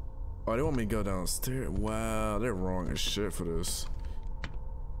 Oh, they want me to go downstairs. Wow, they're wrong as shit for this.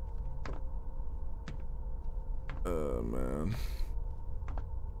 Man.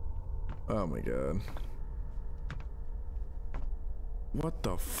 Oh my god. What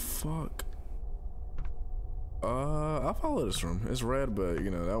the fuck? I'll follow this room. It's red, but you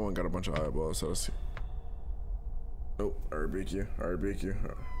know, that one got a bunch of eyeballs, so let's see. Nope, I rebuke you.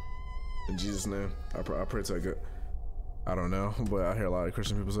 In Jesus' name, I pray to God. I don't know, but I hear a lot of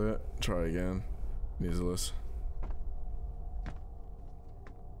Christian people say it. Try again. Needs a list.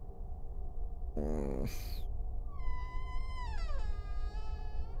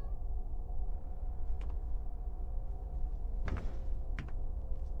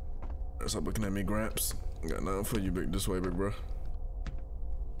 Stop looking at me, Gramps. Got nothing for you, big. This way, big bro.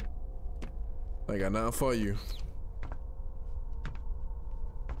 I got nothing for you.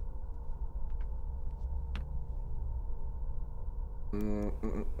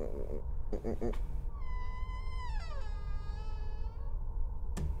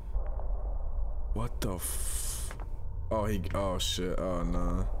 What the f? Oh, oh shit. Oh,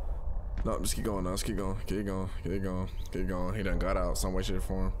 nah. No, just keep going now. Let's keep going. Keep going. He done got out some way, shape, or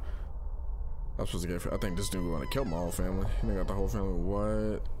form. I'm supposed to get. I think this dude want to kill my whole family. He got the whole family.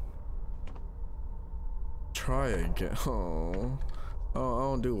 What? Try again. Oh, I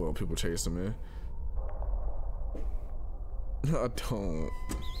don't do well. People chasing me. I don't.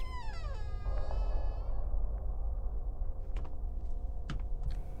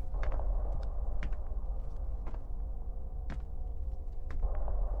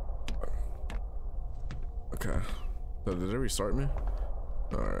 Okay. So did they restart me?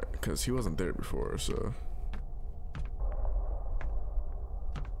 Alright, because he wasn't there before, so.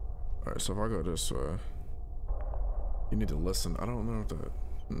 Alright, so if I go this way, you need to listen. I don't know if that.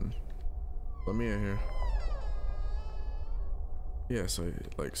 Let me in here. Yeah, so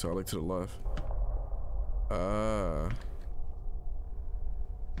I like to the left.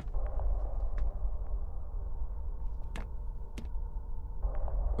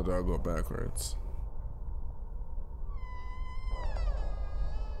 So do I go backwards?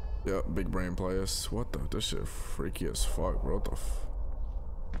 Yep, big brain players. What the? This shit freaky as fuck, bro. What the f?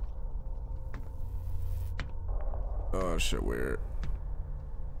 Oh, shit weird.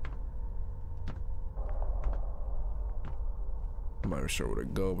 I'm not even sure where to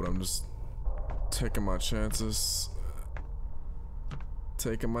go, but I'm just taking my chances.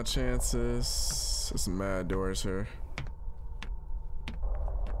 There's some mad doors here.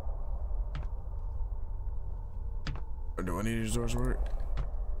 Or do any of these doors work?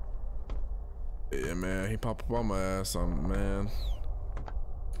 Yeah, man, he popped up on my ass. Man.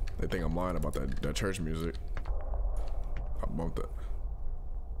 They think I'm lying about that church music. I bumped it.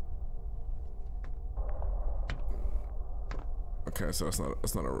 Okay, so that's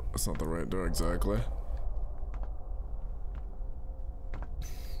not the right door exactly.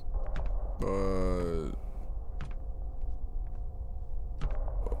 But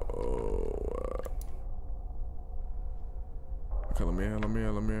okay, let me in.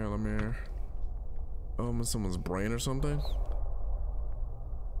 Oh, I'm in someone's brain or something.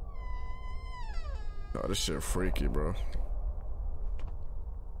 Oh, this shit freaky, bro.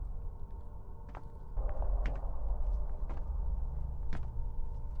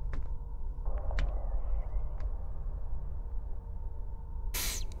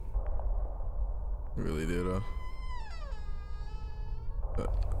 Really did,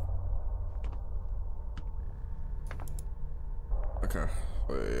 okay.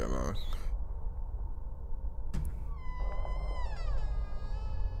 Oh, yeah, no.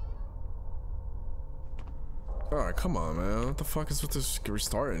 Alright, come on, man. What the fuck is with this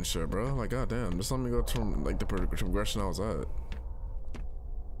restarting shit, bro? Like, goddamn. Just let me go from, like, the progression I was at.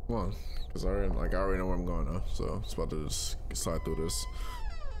 Come on. Because I already know where I'm going now. So, it's about to just slide through this.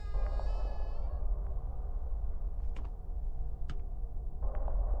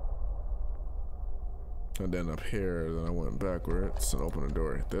 And then up here, then I went backwards and opened the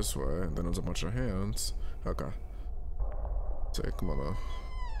door this way. And then there's a bunch of hands. Okay. Say, come on now.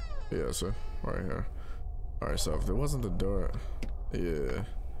 Yeah, sir. Right here. Alright, so if there wasn't the door, yeah.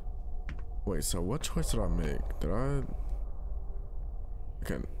 Wait, so what choice did I make?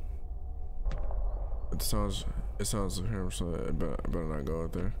 Okay. It sounds like him, so I better not go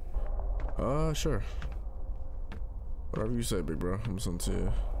out there. Sure. Whatever you say, big bro. I'm listening to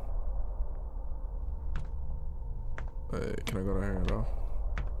you. Hey, can I go down here at all?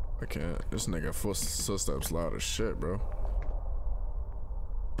 I can't. This nigga footsteps loud as shit, bro.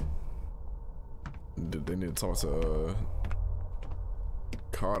 They need to talk to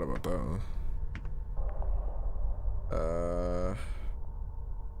COD about that, huh?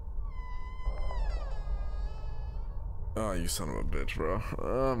 Oh, you son of a bitch, bro.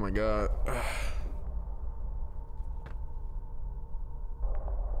 Oh my god.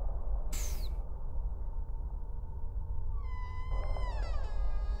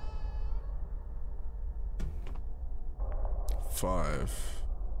 Five.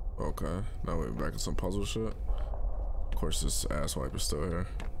 Okay, now we're back in some puzzle shit. Of course, this asswipe is still here.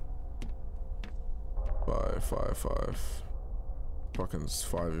 Five. Fucking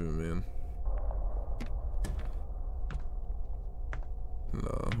 5 even mean.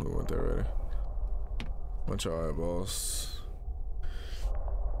 No, we went there already. Bunch of eyeballs.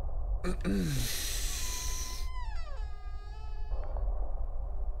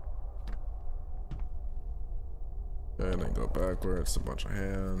 And then go backwards, a bunch of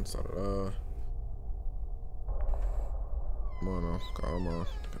hands, Come on now, come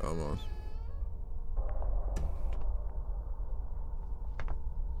on.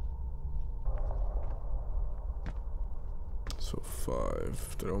 So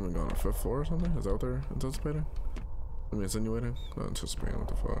 5. Did I only go on the 5th floor or something? Is that what they're anticipating? I mean, insinuating? Not anticipating, what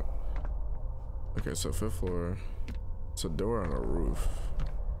the fuck? Okay, so 5th floor. It's a door on a roof.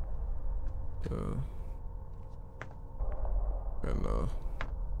 And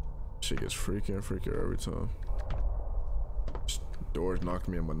shit gets freakier and freakier every time. Doors knock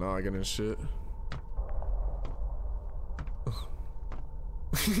me in my noggin and shit.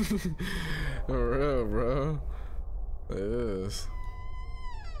 For real, bro. It is.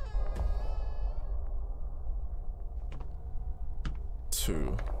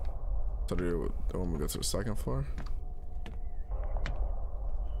 Two. So do you want me to go to the 2nd floor?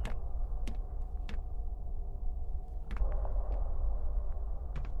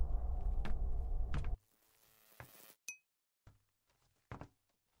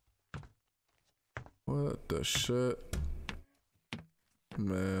 What the shit?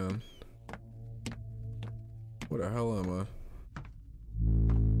 Man. Where the hell am I?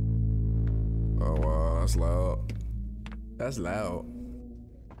 Oh wow, that's loud. That's loud.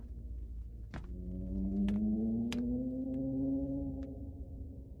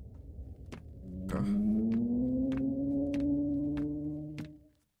 Okay.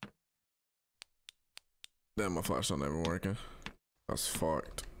 Damn, my flashlight not even working. That's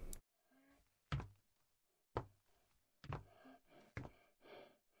fucked.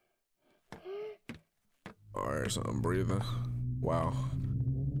 Alright, so I'm breathing. Wow.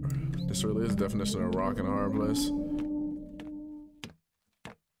 This really is the definition of a rock in a hard place.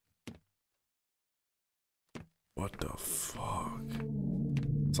 What the fuck?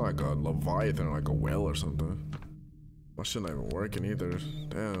 It's like a Leviathan or like a whale or something. My shit not even working either.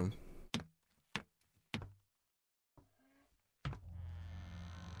 Damn.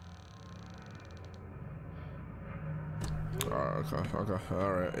 Alright, okay,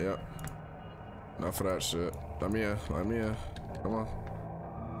 alright, yep. Enough of that shit. Let me in. Come on.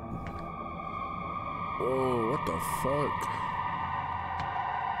 Whoa, what the fuck?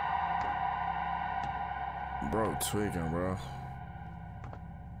 Bro, tweaking, bro.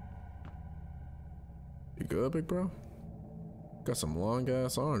 You good, big bro? Got some long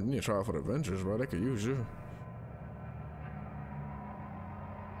ass arms. You need to try out for the Avengers, bro. They could use you.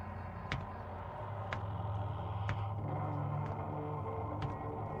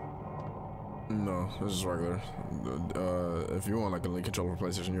 No, this is regular. If you want like a link controller for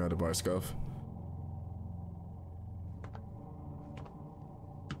PlayStation, you had to buy Scuff.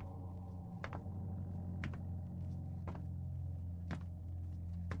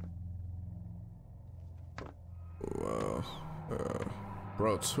 Wow.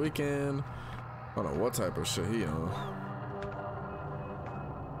 Bro, tweaking. I don't know what type of shit he on.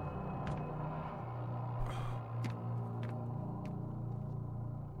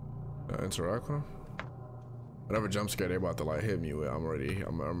 Interact with him? Whatever jump scare they about to like hit me with, I'm already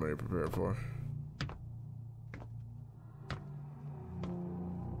prepared for.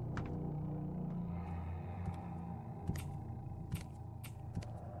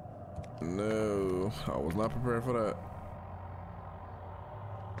 No, I was not prepared for that.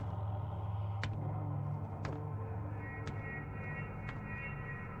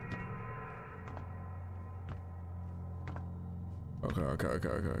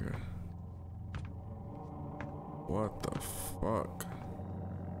 Okay. What the fuck?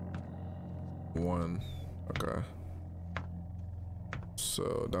 One. Okay.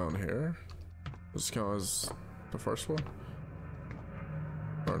 So down here? Does this count as the first one?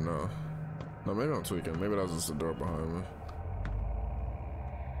 Or no? No, maybe I'm tweaking. Maybe that was just the door behind me.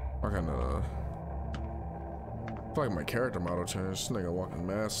 I kinda feel like my character model changed. This nigga walking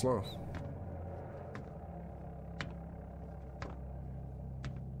mad slow.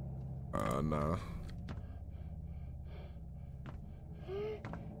 Nah.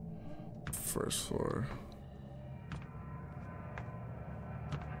 First floor.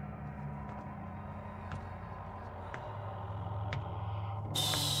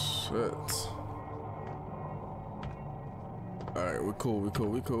 Shit. Alright, we cool.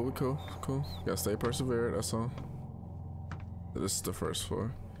 Gotta stay persevered, that's all. This is the first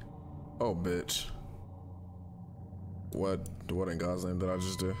floor. Oh, bitch. What in God's name did I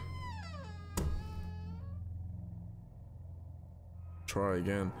just do? Try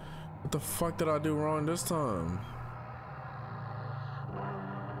again. What the fuck did I do wrong this time?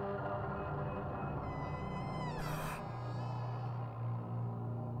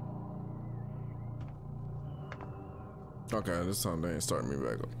 Okay, this time they ain't starting me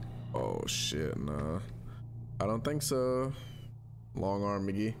back up. Oh shit, nah. I don't think so. Long arm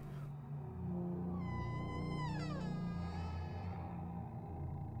McGee.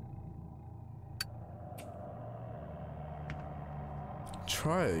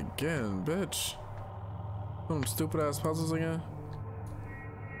 Try again, bitch. Them stupid ass puzzles again.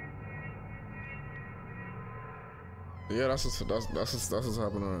 Yeah, that's what's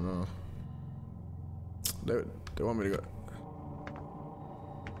happening right now. They want me to go.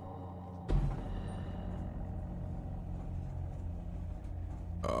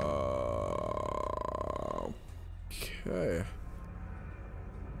 Okay.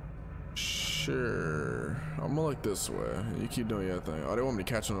 Sure. I'm gonna look this way. You keep doing your thing. Oh, they want me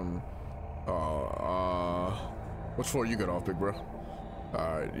to catch them. Which floor you get off, big bro?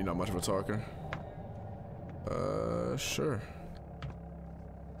 Alright, you're not much of a talker. Sure.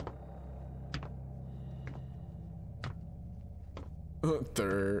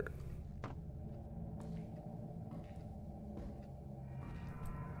 Third.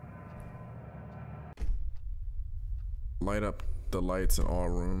 Light up the lights in all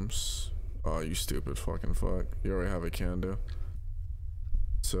rooms. Oh, you stupid fucking fuck. You already have a candle.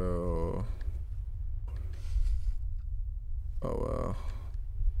 So... oh well.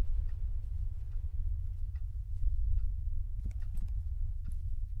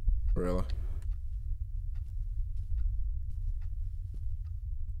 Really?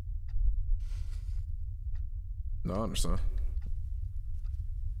 No, I understand.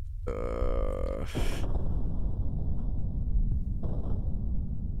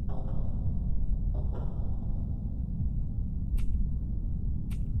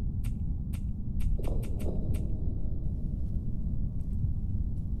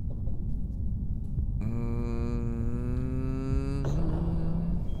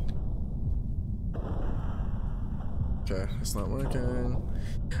 Okay, it's not working.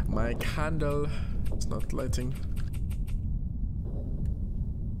 My candle is not lighting.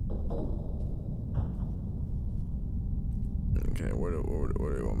 Okay, where do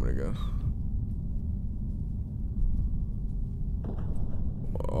you want me to go?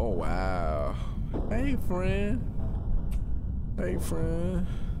 Oh wow. Hey friend. Hey friend.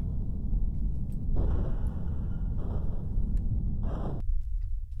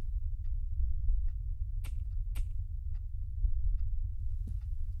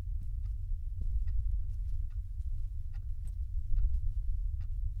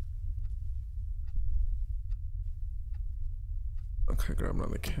 Okay, grab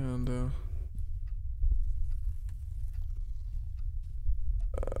another candle.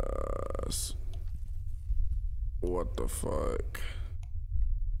 What the fuck?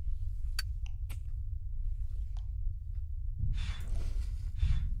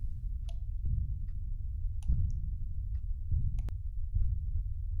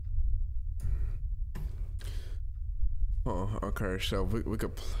 Oh, okay, so we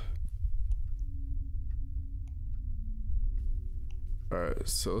could. Alright,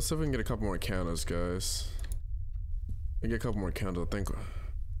 so let's see if we can get a couple more candles, guys. We get a couple more candles. I think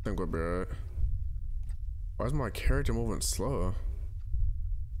we'll be alright. Why is my character moving slow?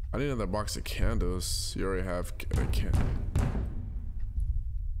 I need another box of candles. You already have a can.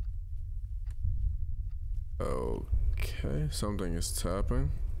 Okay, something is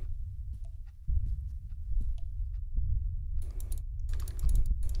tapping.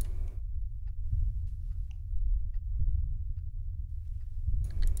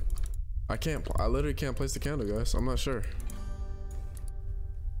 I literally can't place the candle, guys. I'm not sure.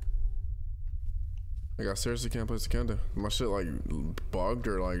 Like, I seriously can't place the candle. My shit like bugged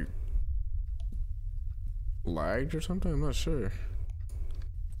or like lagged or something. I'm not sure.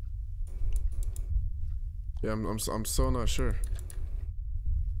 Yeah, I'm so not sure.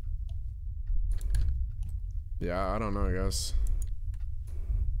 Yeah, I don't know, guys.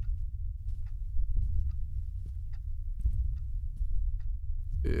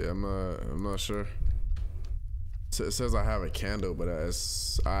 Yeah, I'm not sure. So it says I have a candle, but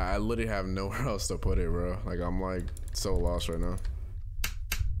I literally have nowhere else to put it, bro. Like, I'm like so lost right now.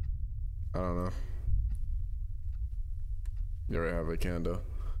 I don't know. You already have a candle,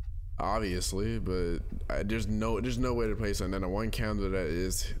 obviously, but there's no way to place it. And then the one candle that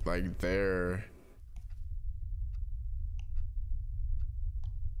is like there.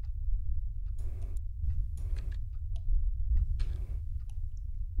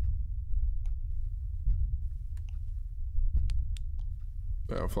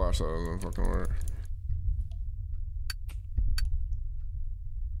 Yeah, flashlight doesn't fucking work.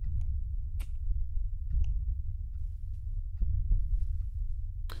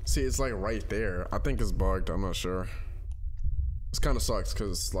 See, it's like right there. I think it's bugged. I'm not sure. This kind of sucks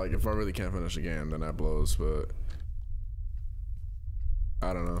because like if I really can't finish the game, then that blows. But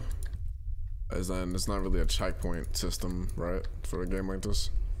I don't know. As in, it's not really a checkpoint system, right, for a game like this.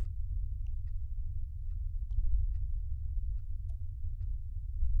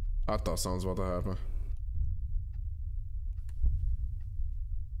 I thought something was about to happen.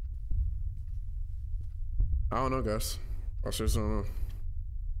 I don't know, guys. I seriously don't know.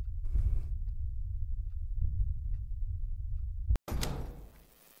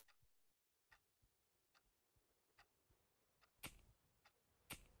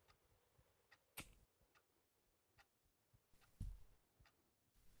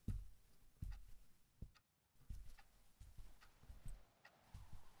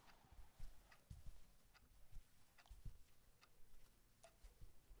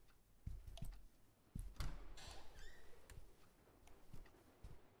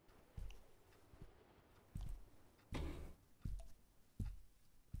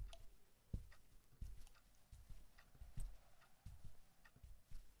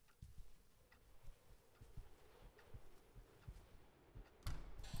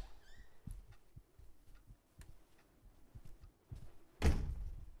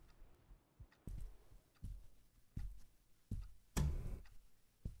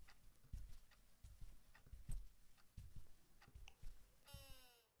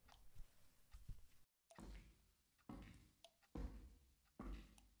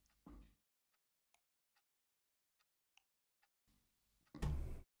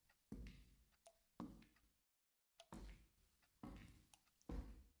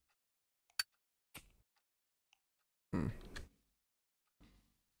 Hmm.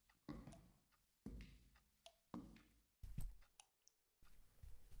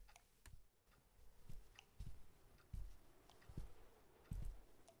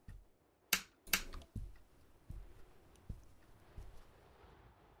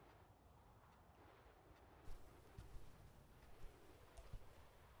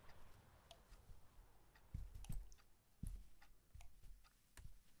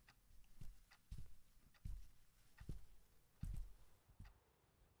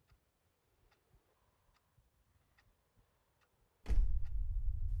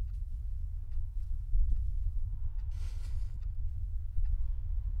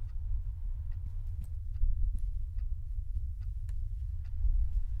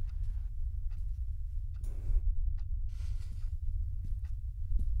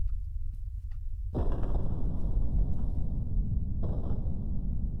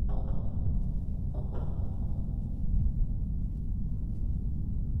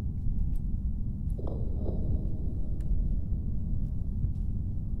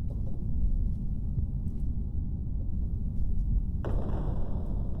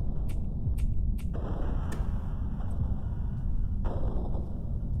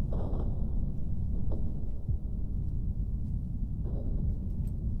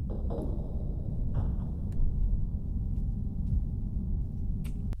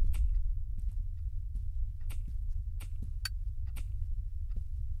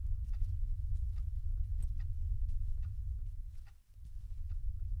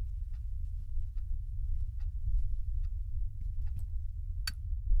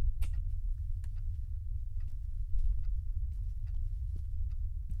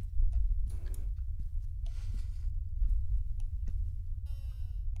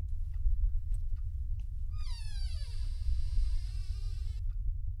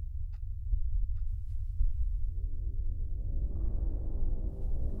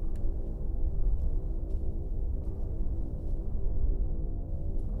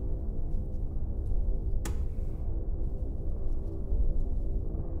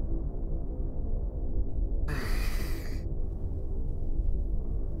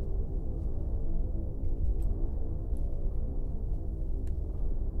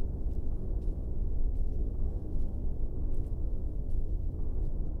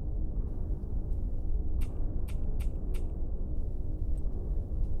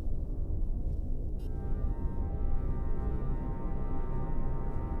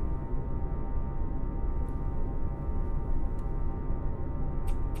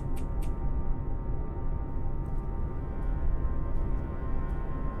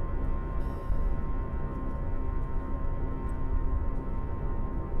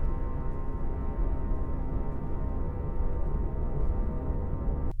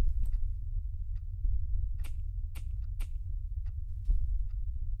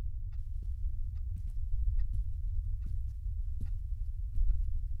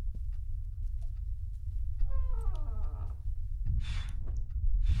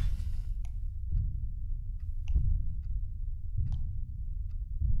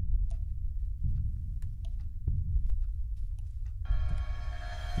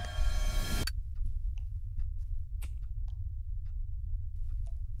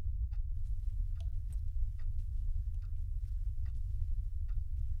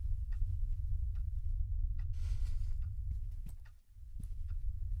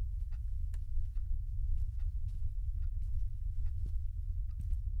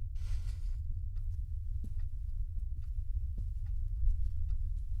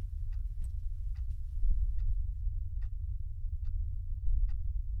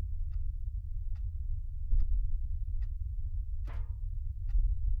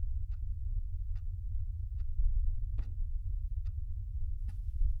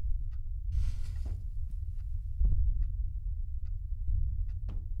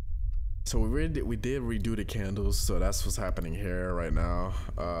 So we did redo the candles, so that's what's happening here right now.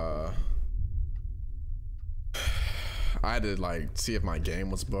 I had to like see if my game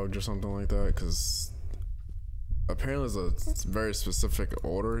was bugged or something like that, because apparently there's a very specific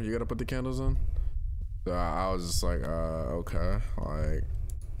order you gotta put the candles in. So I was just like, okay, like,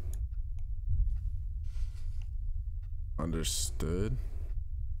 understood.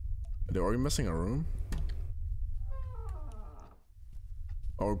 Are we missing a room?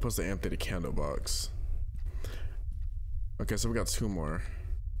 Oh, we're supposed to empty the candle box. Okay, so we got 2 more.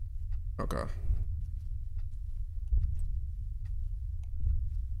 Okay.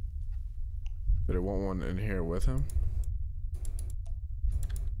 Did it want one in here with him?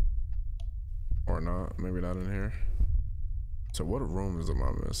 Or not? Maybe not in here. So what rooms am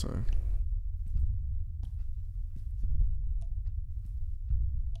I missing?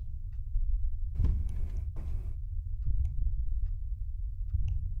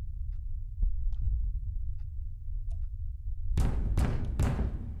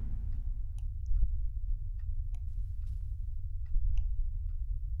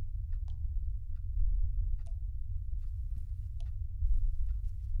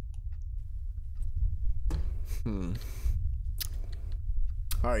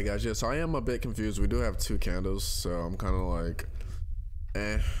 All right, guys. Yeah, so I am a bit confused. We do have 2 candles, so I'm kind of like,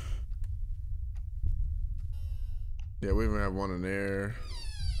 eh. Yeah, we even have one in there.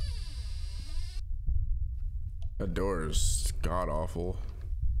 That door is god awful.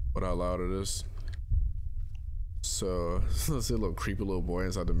 What how loud it is. So let's see a little creepy little boy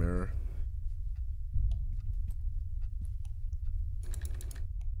inside the mirror.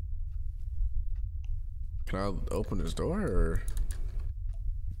 Can I open this door or?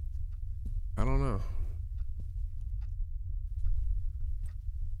 I don't know.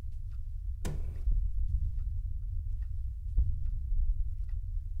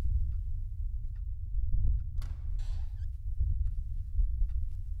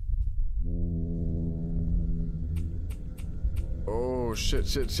 Oh shit.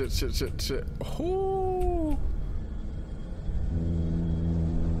 Oh.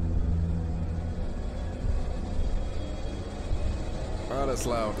 Oh, that's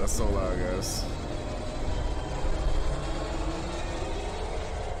loud. That's so loud, guys.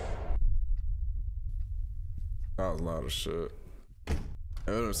 That was loud as shit. And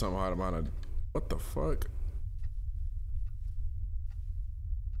then there's something hiding behind it. What the fuck?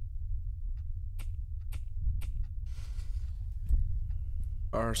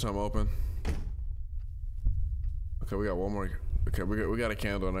 I heard something open. Okay, we got one more. Okay, we got a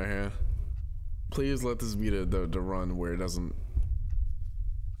candle in our hand. Please let this be the run where it doesn't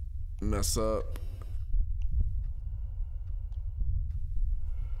mess up.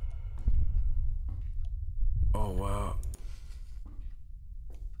 Oh wow.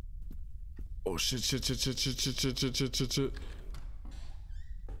 Oh shit.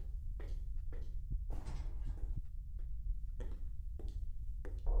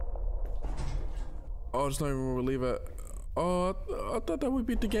 Oh, it's not even where we leave it. Oh, I thought that we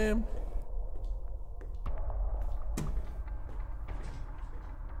beat the game.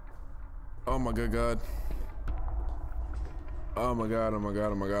 Oh my good god. Oh my god.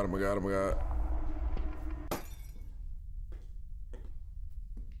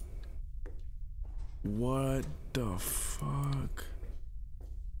 What the fuck?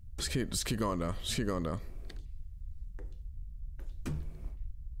 Just keep going down. Just keep going down.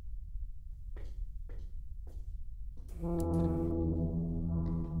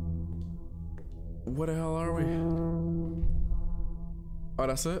 What the hell are we? Oh,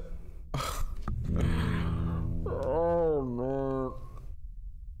 that's it? Oh man.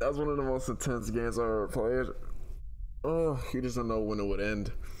 That's one of the most intense games I've ever played. Oh, you just don't know when it would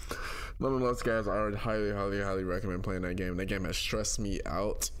end. Nonetheless, guys, I would highly recommend playing that game. That game has stressed me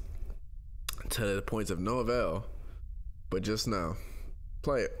out to the point of no avail. But just know,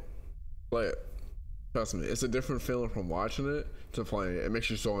 play it. Play it. Trust me, it's a different feeling from watching it to playing it. It makes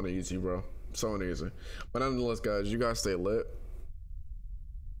you so uneasy, bro. So uneasy. But nonetheless, guys, you guys stay lit.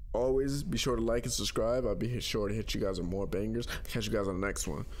 Always be sure to like and subscribe. I'll be sure to hit you guys with more bangers. Catch you guys on the next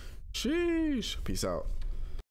one. Sheesh. Peace out.